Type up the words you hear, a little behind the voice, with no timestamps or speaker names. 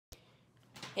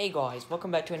Hey guys,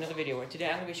 welcome back to another video where today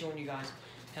I'm going to be showing you guys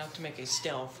how to make a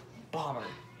stealth bomber.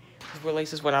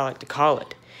 This is what I like to call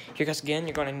it. Here guys, again,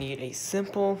 you're going to need a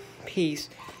simple piece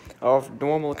of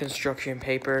normal construction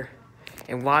paper.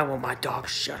 And why won't my dog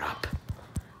shut up?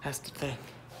 That's the thing.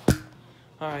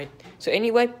 Alright, so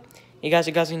anyway, you guys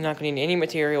are not going to need any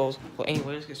materials. Well,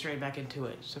 anyway, let's get straight back into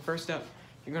it. So first up,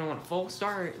 you're going to want to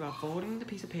start by folding the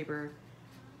piece of paper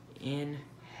in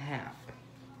half.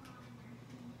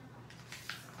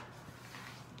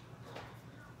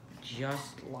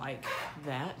 Just like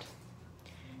that.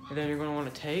 And then you're going to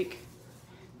want to take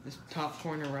this top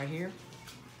corner right here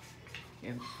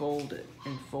and fold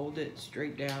it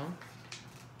straight down.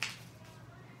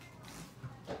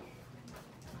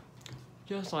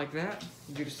 Just like that.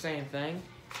 Do the same thing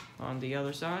on the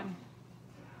other side.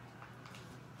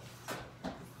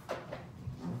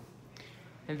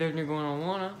 And then you're going to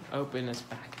want to open this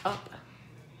back up.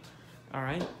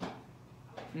 Alright.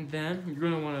 And then you're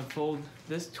going to want to fold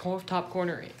this top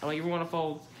corner, like you want to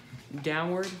fold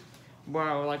downward,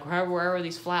 wherever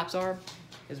these flaps are,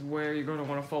 is where you're going to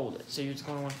want to fold it. So you're just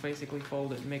going to want to basically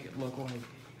fold it and make it look like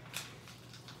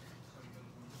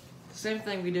the same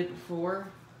thing we did before,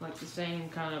 like the same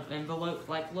kind of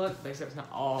envelope-like look, except it's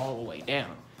not all the way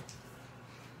down.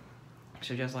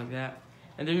 So just like that.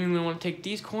 And then you're going to want to take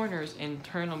these corners and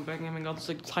turn them, bring them and go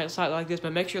side like this,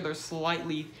 but make sure they're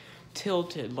slightly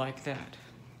tilted like that.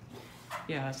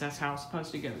 Yeah, that's how it's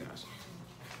supposed to go, guys.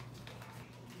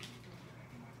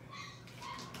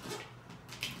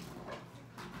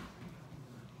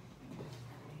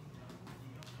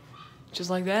 Just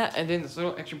like that, and then this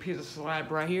little extra piece of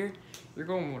slab right here, you're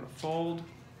going to want to fold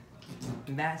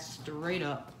that straight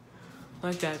up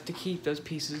like that to keep those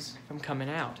pieces from coming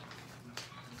out.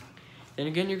 Then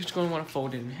again, you're just going to want to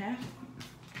fold it in half,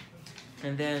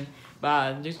 and then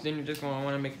you're just going to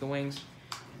want to make the wings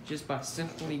just by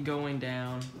simply going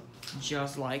down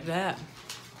just like that.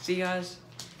 See guys,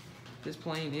 this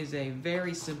plane is a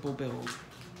very simple build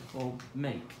or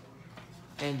make.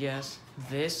 And yes,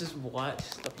 this is what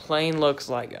the plane looks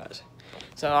like, guys.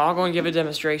 So I'm going to give a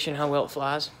demonstration how well it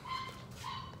flies.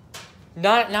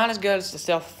 Not as good as the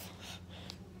stealth.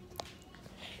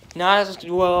 Not as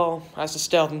well as the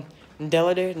stealth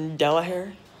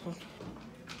Delahair.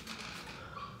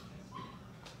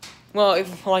 Well, if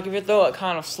you throw it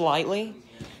kind of slightly,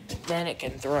 then it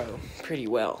can throw pretty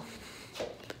well.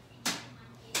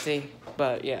 See?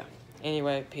 But yeah.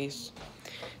 Anyway, peace.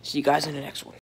 See you guys in the next one.